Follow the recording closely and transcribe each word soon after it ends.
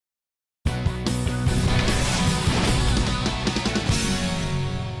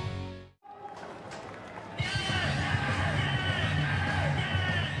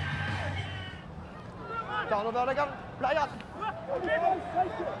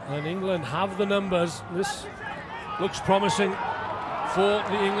And England have the numbers. This looks promising for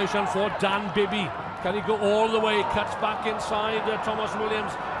the English and for Dan Bibby. Can he go all the way? Cuts back inside Thomas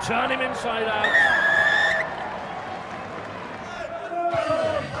Williams. Turn him inside out.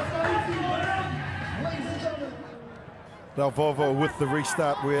 Valvova with the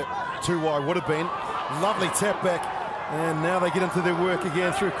restart where 2 wide would have been. Lovely tap back. And now they get into their work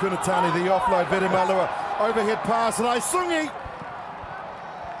again through Kunatani. The offload, Vedemalua. Overhead pass, and Aisungi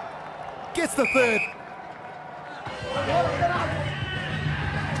gets the third.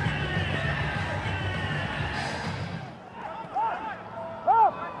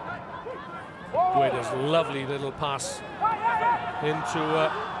 Gueda's lovely little pass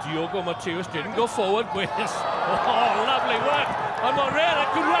into Diogo Mateus. Didn't go forward. Gueda's, oh, lovely work. And Moreira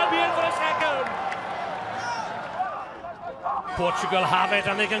could well be in for a second. Portugal have it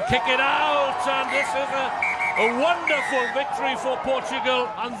and they can kick it out. And this is a wonderful victory for Portugal.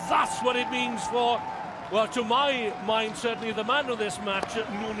 And that's what it means for, well, to my mind, certainly the man of this match,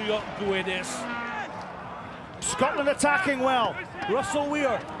 Nuno Guedes. Scotland attacking well. Russell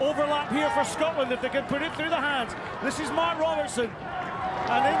Weir, overlap here for Scotland if they can put it through the hands. This is Mark Robertson.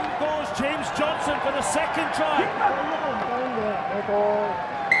 And in goes James Johnson for the second try.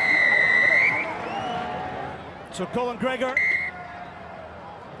 So Colin Gregor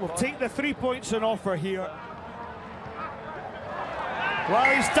will take the 3 points on offer here.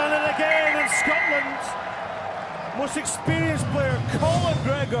 Well, he's done it again, and Scotland's most experienced player, Colin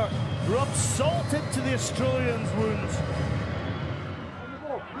Gregor, rubbed salt into the Australians' wounds.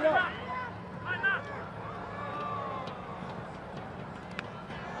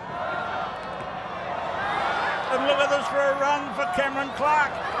 And look at this for a run for Cameron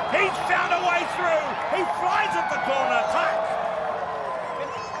Clark. He's found a way through. He flies at the corner. Clark.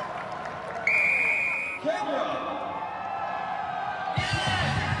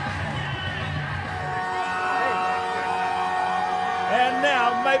 And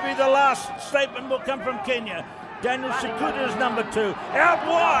now maybe the last statement will come from Kenya. Daniel Shikuta is number 2. Out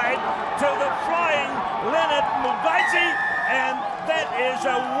wide to the flying Leonard Mugazi, and that is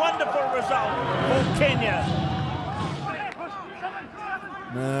a wonderful result for Kenya.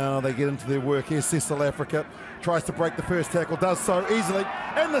 Now they get into their work here. South Africa tries to break the first tackle, does so easily,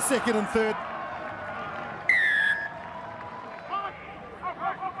 and the second and third.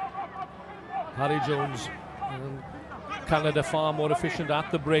 Harry Jones. Canada far more efficient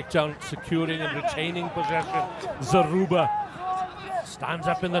at the breakdown, securing and retaining possession. Zaruba stands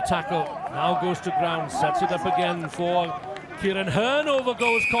up in the tackle, now goes to ground, sets it up again for Kieran Hearn. Over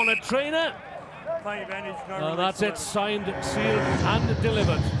goes Connor Traynor. And that's it, signed, sealed and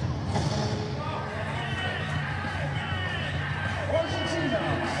delivered.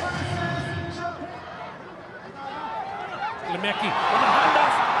 Lemeki with the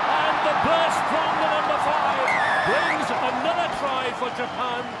handoff, and the burst from the number 5 brings another try for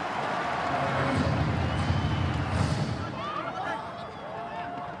Japan.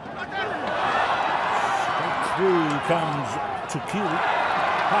 Straight through comes Tukiri.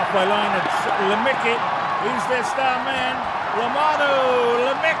 Halfway line, it's Lemeki. He's their star man. Lamano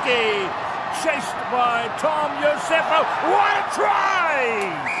Lemeki, chased by Tom Yosefo. What a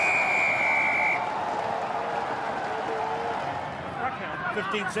try!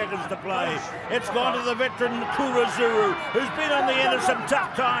 15 seconds to play. It's gone to the veteran Kurazuru, who's been on the end of some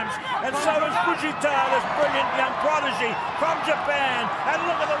tough times. And so is Fujita, this brilliant young prodigy from Japan. And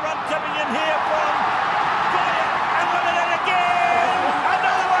look at the run coming in here from Goya. And look at it again!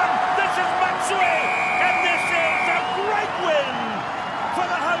 Another one! This is Matsui! And this is a great win for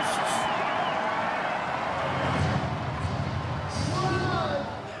the hosts.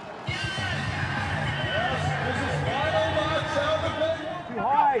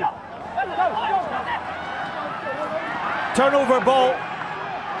 Turnover ball,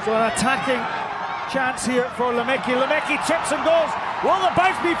 so an attacking chance here for Lemeki. Lemeki chips and goes. Will the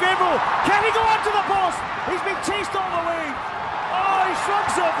bounce be favourable? Can he go onto the post? He's been chased all the way. Oh, he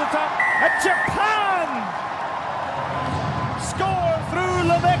shrugs off the top. And Japan score through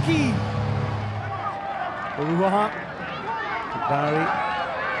Lemeki. Uruha, Barry.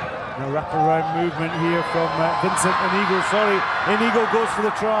 A wraparound movement here from Vincent Inigo. Sorry, Inigo goes for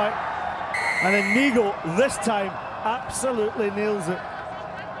the try. And Inigo this time absolutely nails it.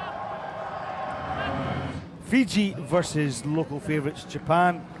 Fiji versus local favourites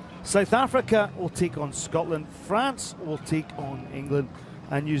Japan. South Africa will take on Scotland. France will take on England.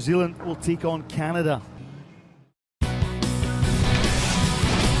 And New Zealand will take on Canada.